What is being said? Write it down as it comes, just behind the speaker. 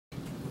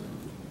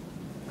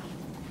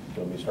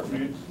let me start.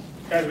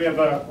 Guys, we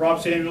have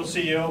Rob Samuel,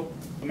 CEO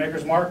of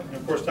Maker's Mark, and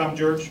of course Tom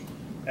Jurich.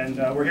 And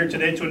we're here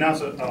today to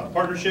announce a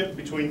partnership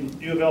between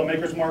U of L and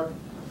Maker's Mark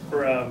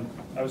for,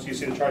 obviously you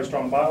see the Charlie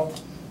Strong Bio.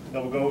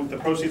 That will go, the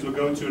proceeds will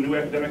go to a new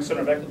academic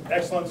center of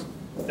excellence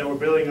that we're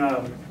building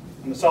on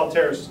the South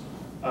Terrace,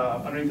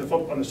 underneath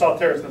on the South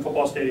Terrace in the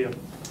football stadium.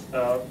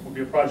 Will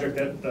be a project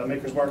that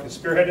Maker's Mark has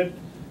spearheaded,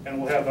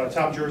 and we'll have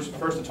Tom Jurich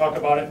first to talk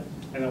about it,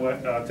 and then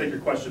we'll take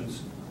your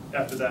questions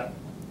after that.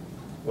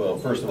 Well,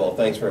 first of all,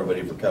 thanks for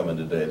everybody for coming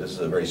today. This is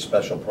a very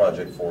special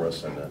project for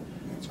us, and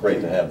it's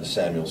great to have the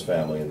Samuels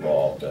family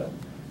involved. It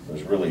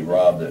was really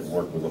Rob that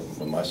worked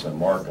with my son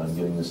Mark on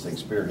getting this thing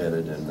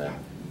spearheaded, and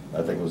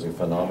I think it was a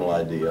phenomenal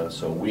idea.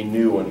 So we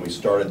knew when we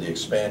started the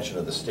expansion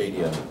of the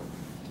stadium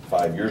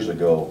 5 years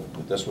ago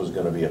that this was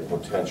going to be a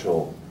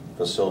potential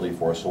facility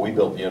for us. So we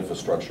built the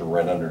infrastructure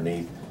right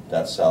underneath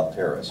that South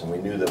Terrace, and we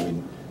knew that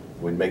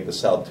we'd make the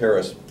South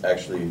Terrace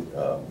actually,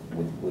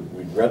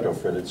 we'd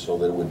retrofit it so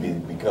that it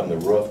would become the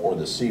roof or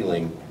the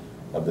ceiling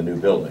of the new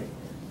building.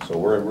 So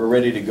we're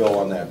ready to go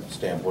on that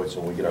standpoint. So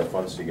when we get our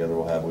funds together,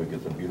 we'll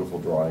get the beautiful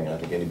drawing. I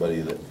think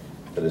anybody that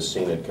has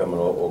seen it coming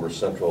over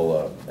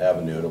Central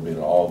Avenue, it'll be an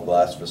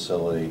all-glass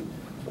facility.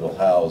 It'll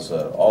house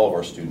all of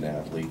our student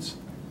athletes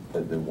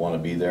that want to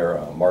be there.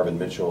 Marvin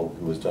Mitchell,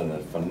 who has done a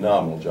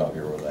phenomenal job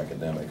here with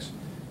academics,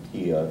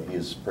 he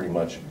is pretty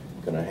much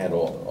going to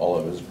handle all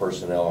of his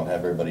personnel and have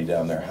everybody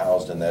down there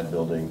housed in that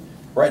building.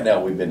 Right now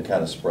we've been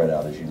kind of spread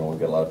out. As you know, we've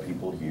got a lot of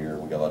people here.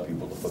 We've got a lot of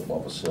people at the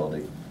football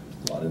facility,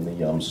 a lot in the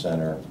Yum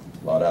Center,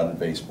 a lot out in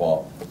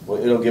baseball.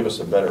 Well, it'll give us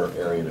a better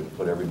area to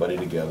put everybody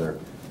together.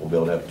 We'll be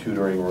able to have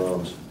tutoring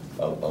rooms,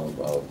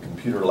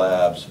 computer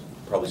labs,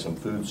 probably some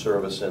food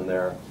service in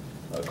there,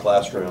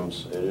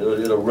 classrooms.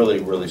 It'll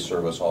really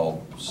serve us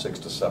all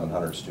 600 to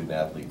 700 student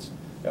athletes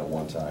at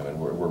one time, and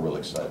we're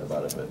really excited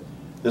about it. But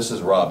this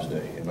is Rob's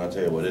day, and I'll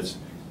tell you what,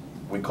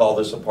 we call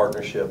this a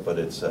partnership, but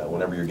it's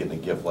whenever you're getting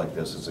a gift like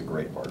this, it's a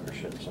great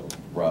partnership. So,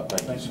 Rob,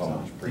 thank you so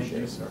much.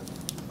 Appreciate it, sir.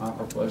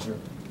 Our pleasure.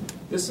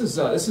 This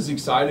is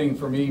exciting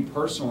for me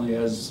personally,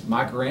 as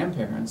my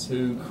grandparents,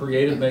 who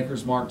created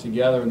Maker's Mark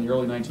together in the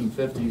early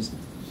 1950s,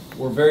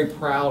 were very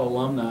proud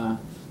alumni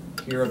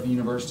here at the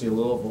University of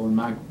Louisville. And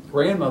my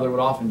grandmother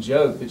would often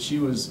joke that she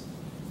was,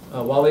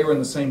 while they were in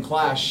the same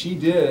class, she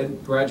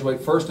did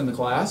graduate first in the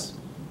class.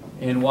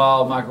 And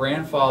while my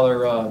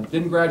grandfather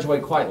didn't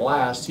graduate quite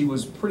last, he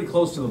was pretty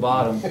close to the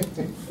bottom.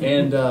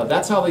 And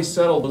that's how they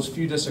settled those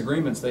few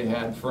disagreements they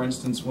had. For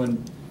instance,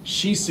 when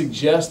she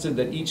suggested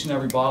that each and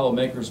every bottle of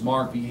Maker's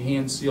Mark be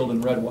hand-sealed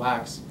in red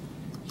wax,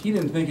 he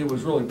didn't think it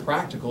was really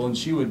practical, and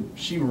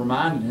she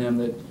reminded him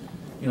that,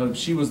 you know,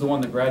 she was the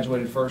one that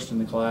graduated first in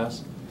the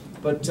class.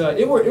 But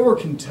it were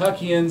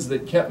Kentuckians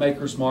that kept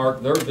Maker's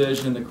Mark, their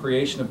vision and the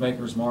creation of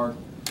Maker's Mark,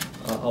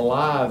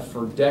 alive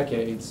for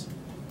decades.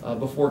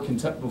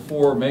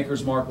 Before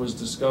Maker's Mark was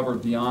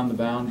discovered beyond the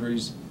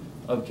boundaries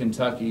of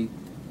Kentucky.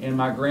 And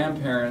my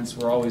grandparents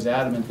were always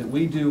adamant that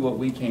we do what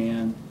we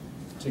can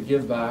to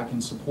give back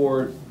and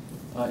support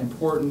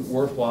important,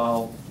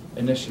 worthwhile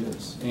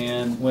initiatives.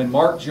 And when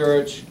Mark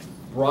Jurich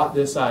brought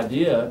this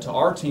idea to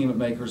our team at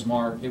Maker's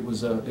Mark, it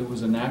was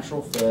a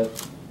natural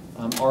fit.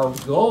 Our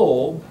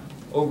goal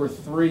over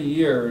 3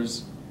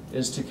 years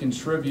is to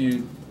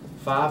contribute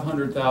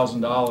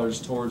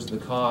 $500,000 towards the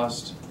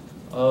cost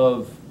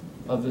of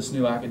this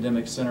new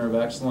academic center of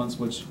excellence,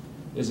 which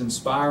is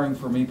inspiring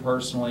for me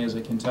personally as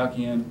a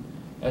Kentuckian.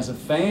 As a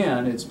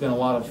fan, it's been a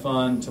lot of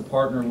fun to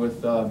partner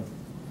with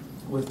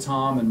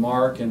Tom and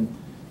Mark,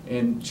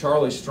 and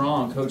Charlie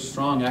Strong. Coach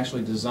Strong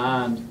actually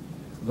designed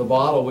the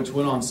bottle, which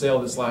went on sale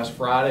this last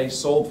Friday,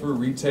 sold through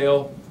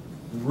retail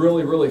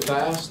really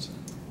fast,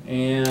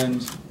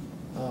 and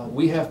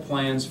we have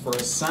plans for a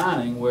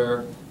signing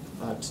where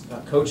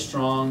Coach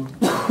Strong,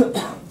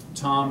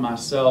 Tom,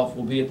 myself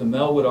will be at the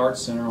Melwood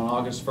Arts Center on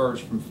August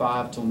 1st from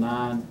 5 till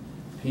 9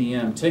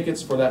 p.m.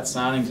 Tickets for that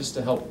signing, just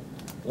to help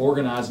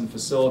organize and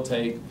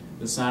facilitate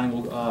the signing,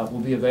 will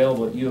be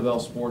available at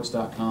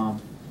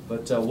uoflsports.com.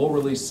 But we'll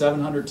release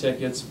 700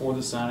 tickets for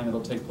the signing that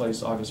will take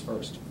place August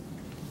 1st.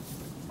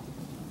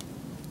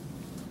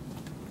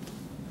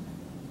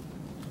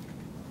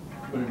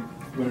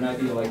 When an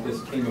idea like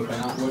this came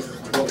about,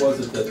 what was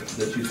it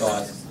that you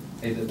thought,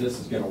 hey, that this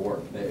is going to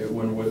work?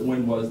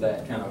 When was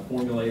that kind of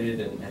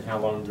formulated, and how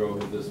long ago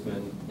has this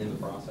been in the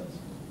process?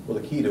 Well,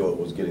 the key to it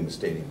was getting the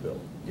stadium built,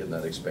 getting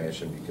that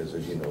expansion, because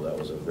as you know, that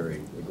was a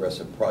very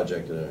aggressive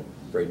project at a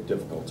very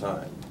difficult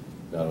time,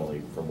 not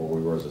only from where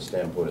we were as a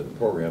standpoint of the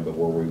program, but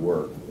where we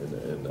were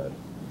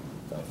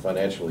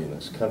financially in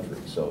this country.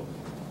 So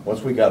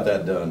once we got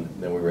that done,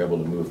 then we were able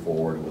to move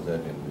forward with it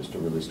and just to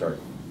really start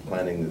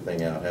planning the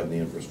thing out, having the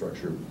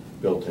infrastructure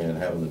built in,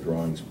 having the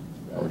drawings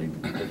already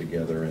put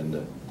together, and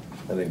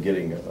then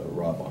getting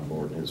Rob on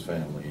board and his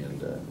family. And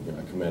you know,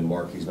 I commend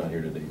Mark. He's not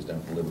here today. He's down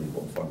at the Liberty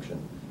Bowl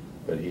function,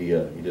 but he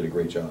did a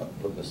great job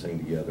putting this thing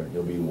together.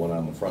 He'll be one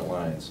on the front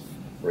lines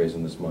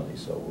raising this money,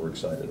 so we're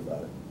excited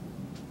about it.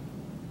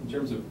 In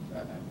terms of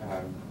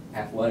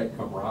athletic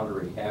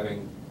camaraderie,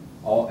 having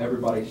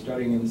everybody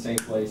studying in the same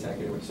place,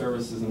 academic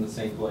services in the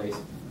same place,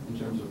 in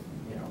terms of,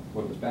 you know,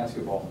 women's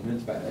basketball,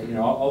 men's basketball, you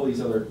know, all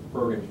these other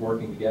programs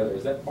working together?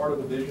 Is that part of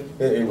the vision?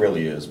 It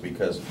really is,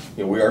 because,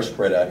 you know, we are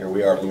spread out here.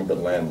 We are a little bit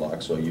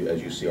landlocked, so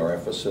as you see, our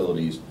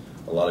facilities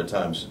a lot of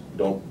times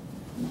don't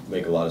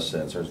make a lot of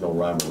sense. There's no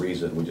rhyme or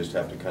reason. We just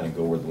have to kind of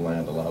go where the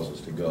land allows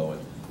us to go.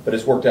 But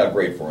it's worked out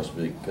great for us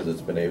because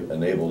it's been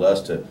enabled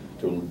us to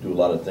do a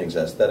lot of things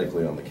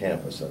aesthetically on the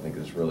campus. I think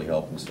it's really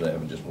helped. Instead of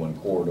having just one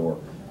corridor,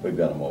 we've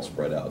got them all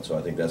spread out. So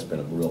I think that's been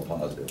a real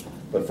positive.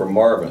 But for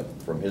Marvin,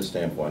 from his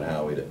standpoint,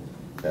 Howie,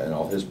 and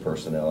all his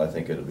personnel, I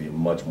think it'll be a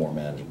much more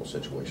manageable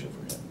situation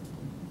for him.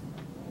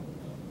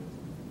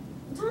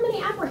 Tom,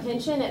 any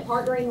apprehension at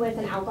partnering with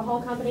an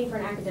alcohol company for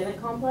an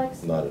academic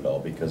complex? Not at all,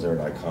 because they're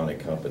an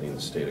iconic company in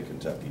the state of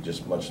Kentucky,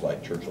 just much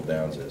like Churchill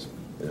Downs is.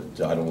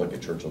 I don't look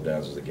at Churchill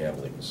Downs as a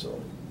gambling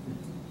facility.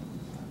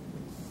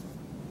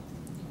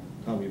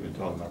 Tom, you've been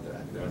talking about the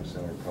academic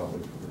center probably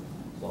for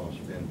as long as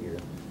you've been here.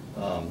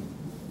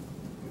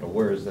 You know,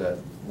 where is that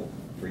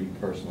for you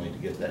personally to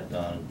get that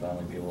done and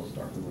finally be able to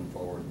start moving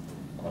forward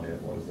on it?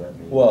 What does that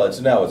mean? Well, it's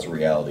a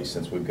reality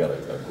since we've got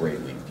a great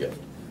league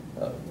gift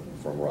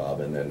from Rob,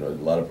 and then a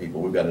lot of people.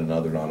 We've got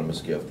another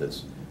anonymous gift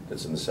that's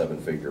in the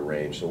 7-figure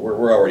range, so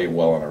we're already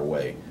well on our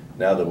way.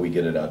 Now that we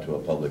get it out to a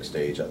public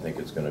stage, I think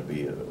it's going to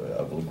be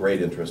of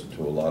great interest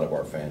to a lot of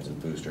our fans and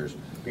boosters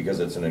because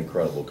it's an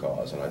incredible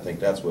cause, and I think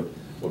that's what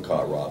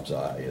caught Rob's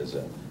eye is,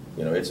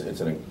 you know, it's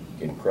an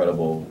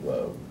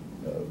incredible,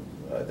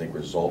 I think,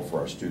 result for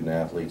our student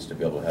athletes to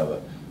be able to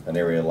have an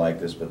area like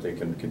this, but they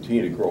can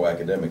continue to grow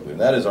academically, and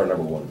that is our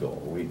 #1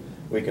 goal.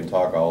 We can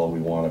talk all we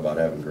want about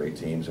having great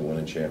teams and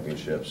winning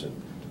championships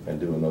and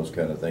doing those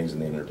kind of things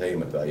and the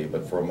entertainment value,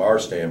 but from our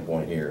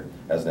standpoint here,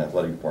 as an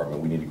athletic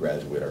department, we need to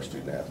graduate our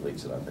student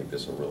athletes, and I think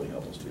this will really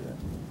help us do that.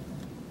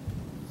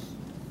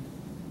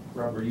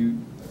 Rob, are you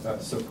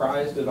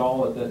surprised at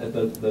all at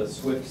the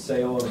swift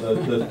sale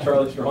of the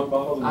Charlie Strong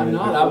bottles? I'm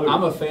not.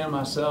 I'm a fan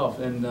myself,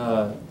 and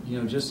you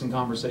know, just in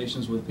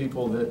conversations with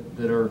people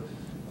that are,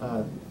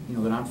 you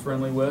know, that I'm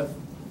friendly with,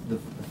 the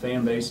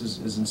fan base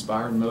is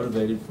inspired and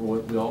motivated for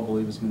what we all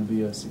believe is going to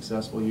be a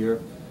successful year.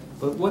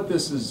 But what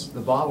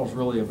the bottle's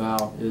really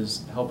about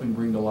is helping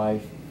bring to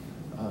life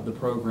the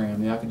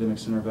program, the Academic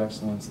Center of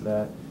Excellence,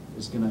 that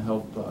is going to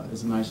help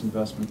as a nice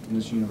investment in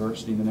this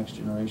university and the next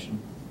generation.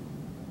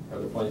 Are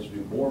there plans to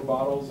do more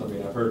bottles? I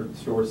mean, I've heard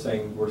stores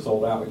saying we're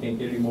sold out, we can't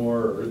get any more,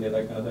 or any of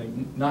that kind of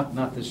thing.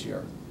 Not this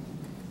year.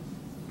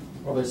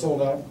 Are they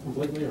sold out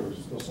completely, or is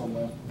there still some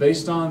left?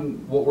 Based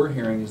on what we're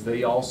hearing, is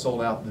they all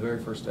sold out the very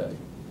first day.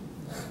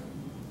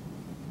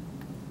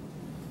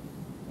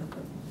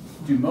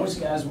 Do most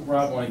guys,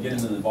 Rob, want to get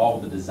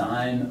involved with the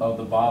design of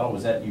the bottle?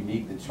 Was that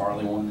unique that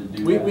Charlie wanted to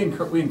do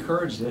that? We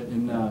encouraged it,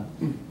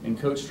 and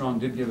Coach Strong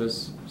did give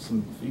us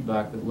some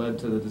feedback that led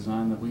to the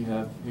design that we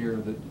have here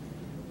that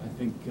I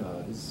think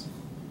is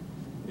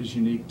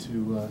unique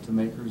to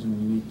makers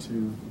and unique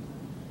to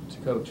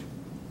Coach.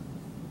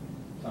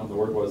 The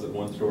word was that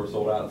one store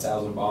sold out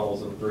 1,000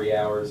 bottles in 3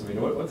 hours. I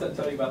mean, what's that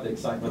tell you about the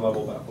excitement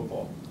level about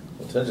football?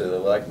 Well, it tells you they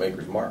like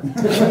Maker's Mark.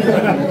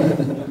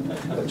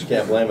 But you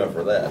can't blame him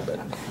for that. But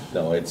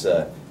no, it's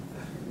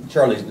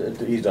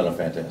he's done a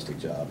fantastic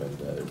job, and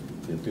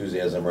the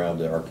enthusiasm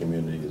around our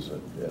community is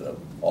at an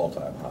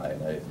all-time high.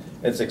 And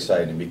it's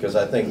exciting because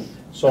I think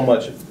so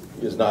much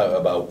is not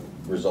about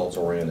results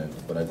oriented,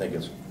 but I think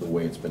it's the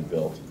way it's been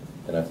built.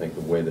 And I think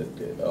the way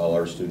that all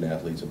our student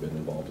athletes have been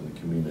involved in the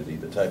community,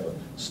 the type of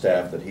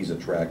staff that he's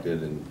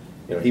attracted, and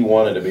you know, he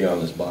wanted to be on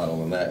this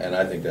bottle, and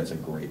I think that's a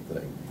great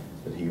thing.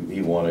 That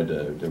he wanted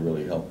to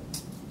really help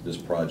this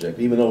project,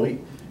 even though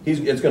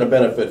it's going to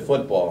benefit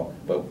football,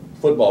 but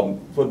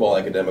football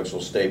academics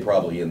will stay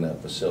probably in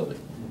that facility,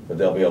 but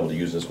they'll be able to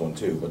use this one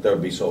too. But they'll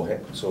be so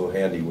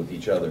handy with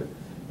each other.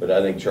 But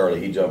I think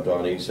Charlie, he jumped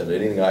on it. He said,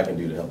 anything I can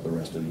do to help the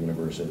rest of the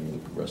university and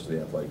the rest of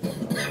the athletic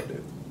department, I want to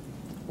do.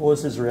 What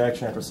was his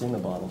reaction after seeing the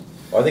bottle?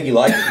 Well, I think he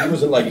liked it. He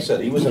was, like you said,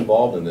 he was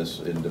involved in this,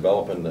 in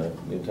developing the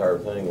entire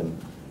thing,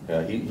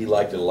 and he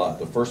liked it a lot.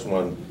 The first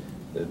one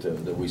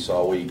that we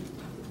saw, we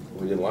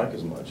didn't like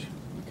as much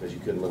because you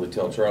couldn't really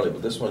tell Charlie.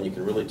 But this one, you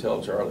can really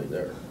tell Charlie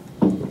there,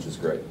 which is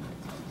great.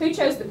 Who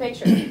chose the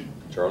picture?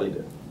 Charlie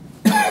did.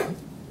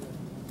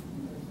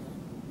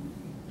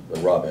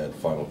 But Rob had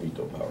final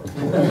veto power.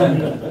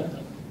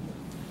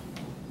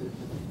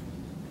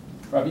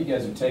 Rob, you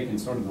guys are taking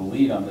sort of the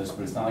lead on this,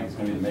 but it's not like it's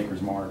going to be the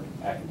Maker's Mark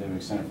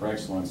Academic Center for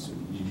Excellence.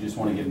 You just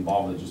want to get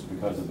involved with it just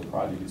because of the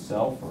project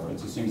itself, or it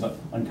just seems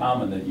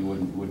uncommon that you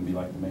wouldn't be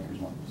like the Maker's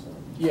Mark. So.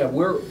 Yeah,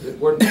 we're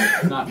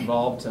not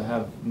involved to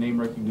have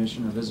name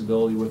recognition or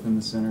visibility within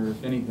the center.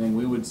 If anything,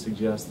 we would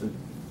suggest that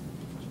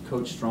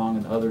Coach Strong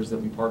and others that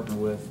we partner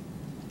with,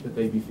 that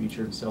they be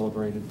featured and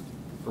celebrated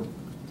for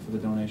the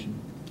donation.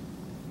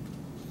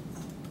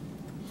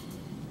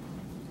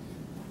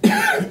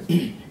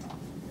 Anything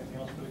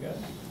else for the guys?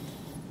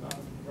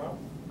 Rob?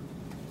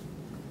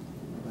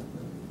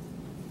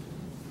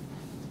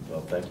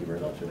 Well, thank you very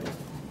much.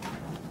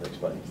 Thanks,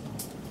 buddy.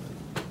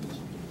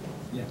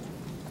 Yeah.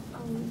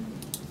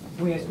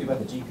 Can we ask you about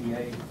the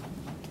GPA?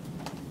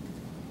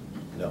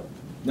 No.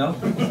 No?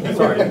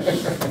 Sorry.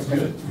 That's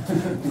good.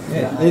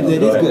 Yeah, it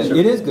is good.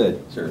 It is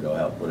good. Sure, no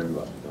help, whatever you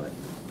want. Go ahead.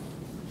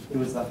 It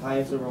was the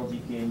highest overall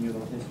GPA in U of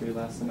L history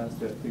last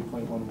semester at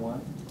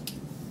 3.11.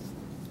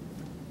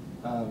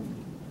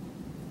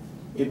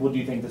 Do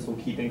you think this will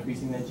keep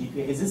increasing that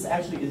GPA? Is this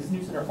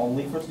new center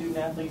only for student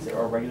athletes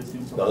or regular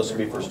students? No, this will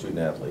be for student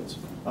athletes.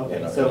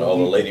 Okay, And so all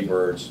the Lady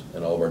Birds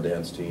and all of our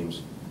dance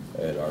teams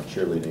and our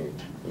cheerleading,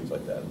 things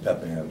like that. And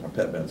pep band, our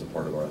pep band's a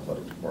part of our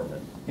athletic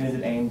department. And is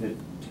it aimed to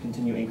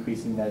continue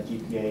increasing that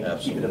GPA,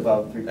 Absolutely. keep it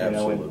above 3.0?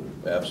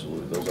 Absolutely,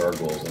 absolutely. Those are our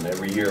goals. And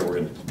every year, we're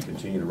going to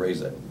continue to raise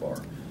that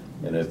bar.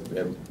 And if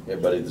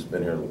everybody that's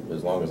been here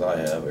as long as I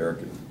have,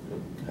 Eric and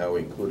Howie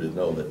included,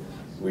 know that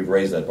we've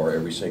raised that bar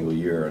every single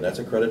year. And that's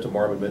a credit to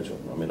Marvin Mitchell.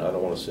 I mean, I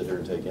don't want to sit here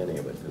and take any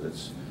of it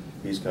because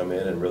he's come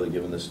in and really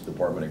given this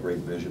department a great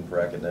vision for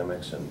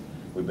academics. And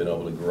we've been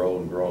able to grow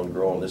and grow and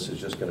grow. And this is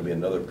just going to be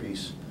another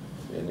piece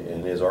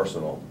in his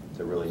arsenal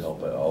to really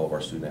help all of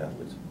our student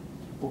athletes.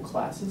 Will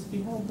classes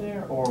be held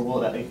there, or will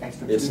that like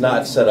extra? It's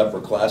not set up for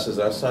classes.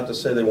 That's not to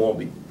say they won't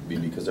be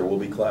because there will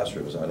be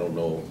classrooms. I don't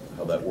know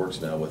how that works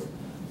now with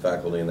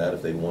faculty and that,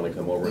 if they want to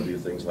come over and do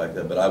things like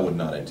that, but I would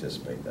not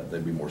anticipate that.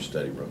 There'd be more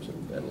study rooms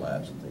and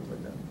labs and things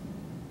like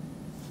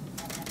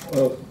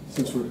that.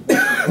 Since we're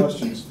asking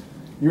questions,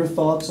 your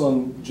thoughts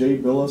on Jay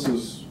Billis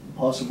as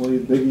possibly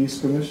Big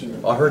East commissioner?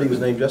 I heard he was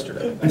named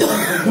yesterday.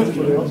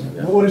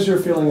 What is your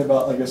feeling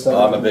about, I guess, that?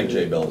 I'm a big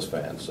Jay Billis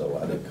fan, so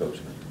I think Coach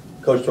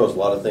throws a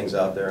lot of things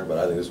out there, but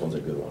I think this one's a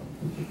good one.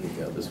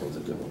 Yeah, this one's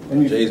a good one.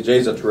 And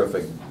Jay's a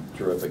terrific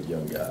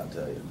young guy, I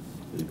tell you.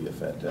 He'd be a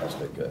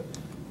fantastic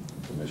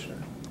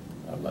commissioner.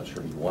 I'm not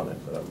sure he'd want it,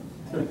 but I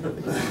think he'd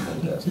be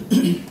fantastic.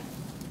 Anything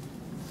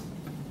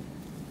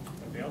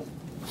else?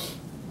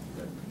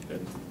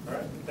 Good. All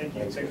right, thank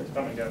you. Thanks for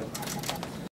coming, guys.